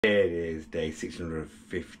It is day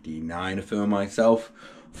 659 of filming myself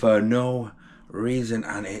for no reason,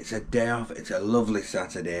 and it's a day off. It's a lovely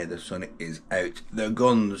Saturday. The sun is out. The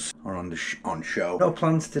guns are on show. No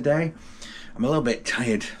plans today. I'm a little bit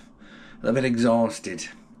tired, a little bit exhausted,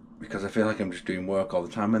 because I feel like I'm just doing work all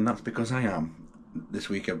the time, and that's because I am. This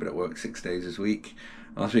week I've been at work 6 days this week.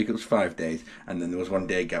 Last week it was 5 days, and then there was 1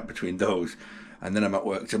 day gap between those, and then I'm at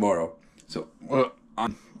work tomorrow. So, well,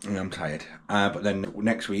 I'm tired. But then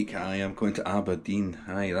next week I am going to Aberdeen.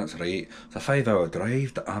 Aye, that's right. It's a 5-hour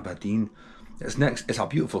drive to Aberdeen. It's a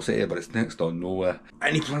beautiful city, but it's next door nowhere.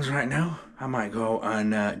 Any plans right now? I might go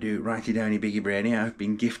and do Righty Downy Biggie Brainy. I've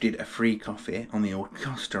been gifted a free coffee on the old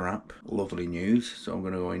Costa app. Lovely news, so I'm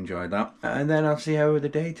going to go enjoy that. And then I'll see how the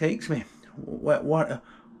day takes me.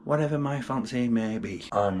 Whatever my fancy may be.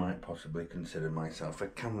 I might possibly consider myself a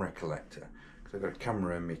camera collector, because I've got a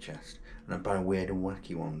camera in my chest and I buy weird and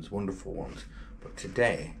wacky ones, wonderful ones. But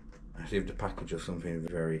today I received a package of something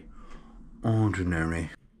very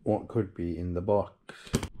ordinary. What could be in the box?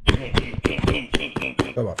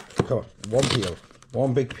 Come on, one peel,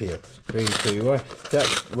 one big peel. 3, 2, 1.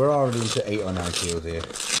 We're already into 8 or 9 peels here.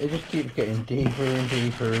 It just keeps getting deeper and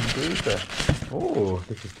deeper and deeper. Oh,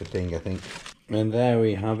 this is the thing, I think. And there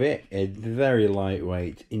we have it. It's very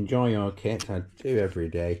lightweight. Enjoy your kit. I do every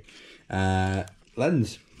day.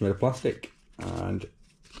 Lens made of plastic, and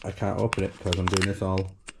I can't open it because I'm doing this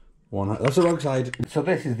all one hand. That's the wrong side. So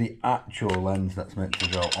this is the actual lens that's meant to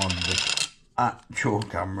go on the actual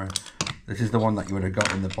camera. This is the one that you would have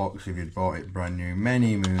got in the box if you'd bought it brand new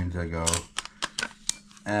many moons ago.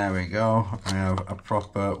 There we go. I have a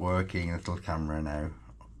proper working little camera now.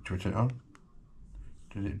 Should we turn it on?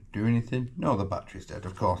 Does it do anything? No, the battery's dead.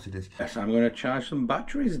 Of course it is. Yes, I'm going to charge some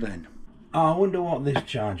batteries then. Oh, I wonder what this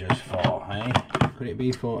charger's for, eh? Could it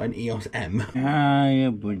be for an EOS M?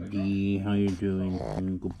 Hiya, buddy. How you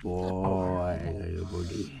doing? Good boy. Hiya,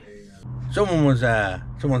 buddy.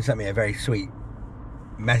 Someone sent me a very sweet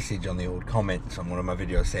message on the old comments on one of my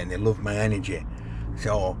videos saying they love my energy.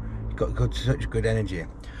 So, you've got such good energy.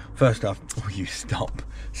 First off, oh, you stop.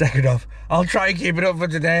 Second off, I'll try and keep it up for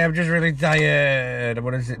today. I'm just really tired. I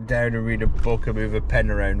want to sit down and read a book and move a pen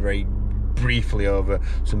around very briefly over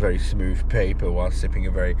some very smooth paper while sipping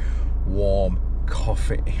a very warm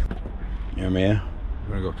coffee. Yeah, I'm here. I'm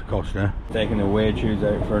going to go to Costa. Taking the weird shoes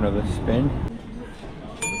out for another spin.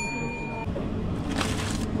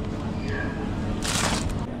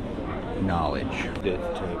 Knowledge. This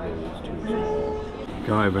table is too small.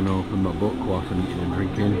 Can't even open my book whilst I'm eating and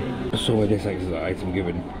drinking. So with this exercise I'm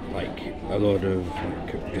given like a load of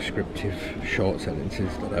like descriptive short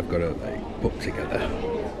sentences that I've got to like put together.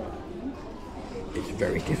 It's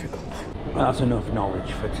very difficult. That's enough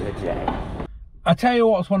knowledge for today. I tell you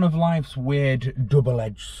what's one of life's weird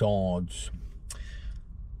double-edged swords.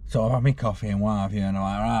 So I've had my coffee and what have you, and I'm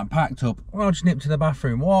like, right, packed up. I'll just nip to the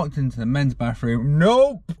bathroom, walked into the men's bathroom.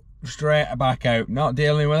 Nope! Straight back out. Not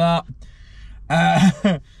dealing with that.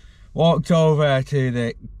 Walked over to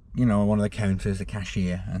the, one of the counters, the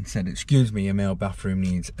cashier, and said, excuse me, your male bathroom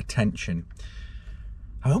needs attention.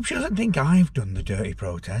 I hope she doesn't think I've done the dirty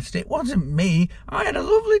protest. It wasn't me. I had a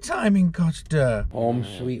lovely time in Costa. Home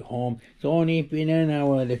sweet home. It's only been an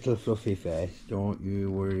hour, little fluffy face. Don't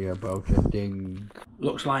you worry about a thing.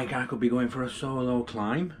 Looks like I could be going for a solo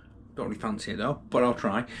climb. Don't really fancy it though, but I'll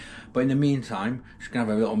try. But in the meantime, just gonna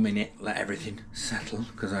have a little minute, let everything settle,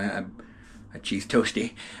 because I'm a cheese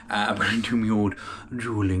toasty. I'm going to do my old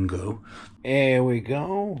Duolingo. Here we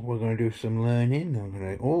go. We're going to do some learning. I'm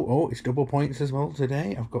going to. Oh, it's double points as well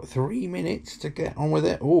today. I've got 3 minutes to get on with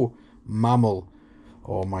it. Oh, mammal.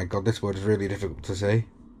 Oh my god, this word is really difficult to say.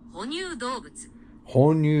 Honyu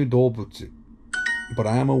dobutsu. But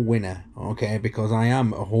I am a winner, okay, because I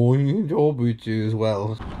am a honyu dobutsu as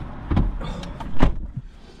well.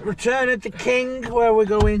 Return of the King. Where are we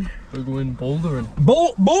going? We're going bouldering.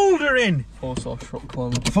 Bouldering! / rock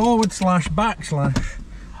climbing.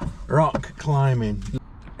 / rock climbing.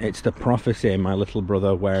 It's the prophecy, my little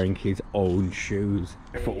brother wearing his own shoes.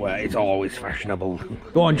 Footwear is always fashionable.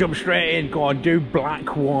 Go on, jump straight in. Go on, do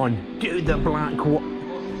black one. Do the black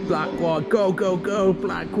one. Black one. Go, go, go.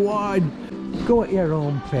 Black one. Go at your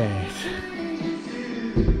own pace.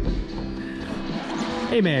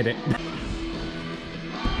 He made it.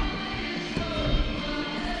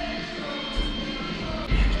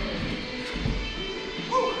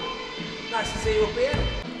 Nice to see you up here.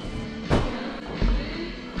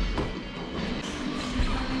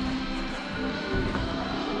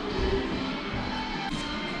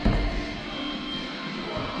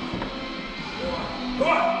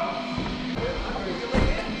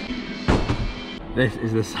 This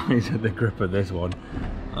is the size of the grip of this one.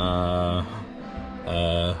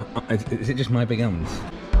 Is it just my big hands?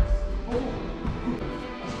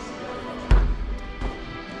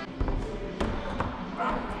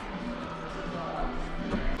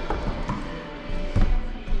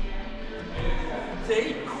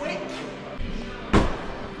 See, quick.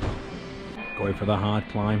 Going for the hard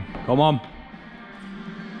climb. Come on.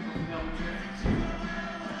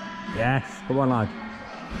 Yes, come on, lad.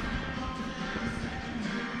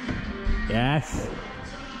 Yes.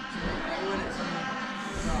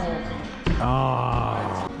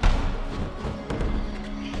 Oh.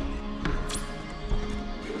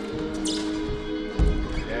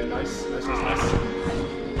 Yeah, nice.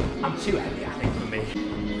 I'm too heavy, I think, for me.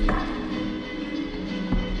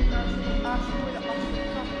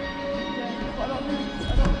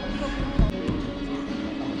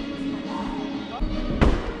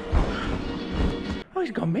 Oh,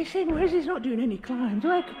 he's gone missing. Where's he? Not doing any climbs?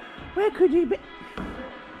 Where could he be?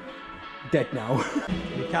 Dead now.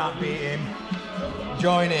 You can't beat him.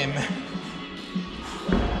 Join him.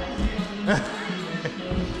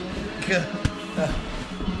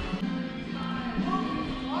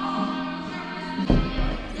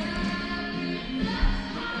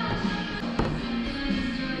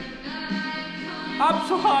 I'm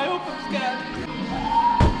so high up, I'm scared.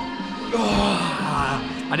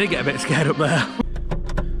 Oh, I did get a bit scared up there.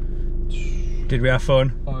 Did we have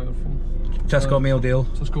fun? I had fun. Tesco meal deal.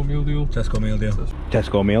 Tesco meal deal. Tesco meal deal.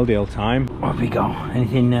 Tesco meal deal time. What have we got?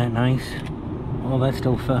 Anything nice? Oh, they're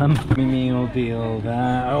still firm. Meal deal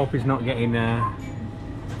there. I hope he's not getting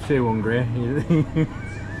too hungry.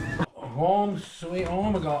 Home, sweet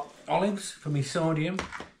home. I got olives for my sodium,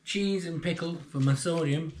 cheese and pickle for my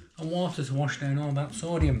sodium, and water to wash down all that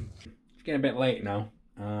sodium. It's getting a bit late now.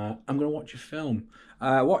 I'm going to watch a film.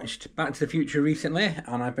 I watched Back to the Future recently,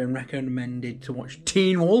 and I've been recommended to watch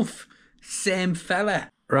Teen Wolf. Same fella.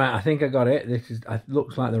 Right, I think I got it. This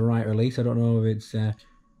looks like the right release. I don't know if it's...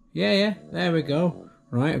 Yeah, there we go.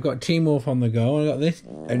 Right, I've got Teen Wolf on the go. I've got this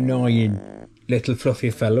annoying little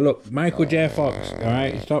fluffy fella. Look, Michael J. Fox. All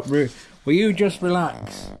right, stop. Will you just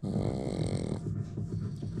relax? Well,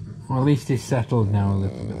 at least he's settled now a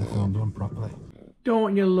little bit. The film's on properly.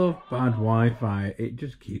 Don't you love bad Wi-Fi? It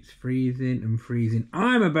just keeps freezing and freezing.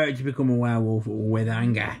 I'm about to become a werewolf with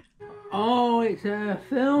anger. Oh, it's a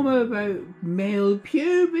film about male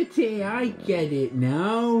puberty. I get it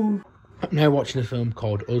now. I'm now watching a film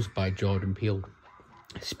called Us by Jordan Peele.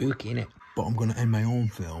 Spooky, innit? But I'm going to end my own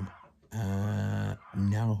film.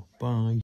 Now, bye.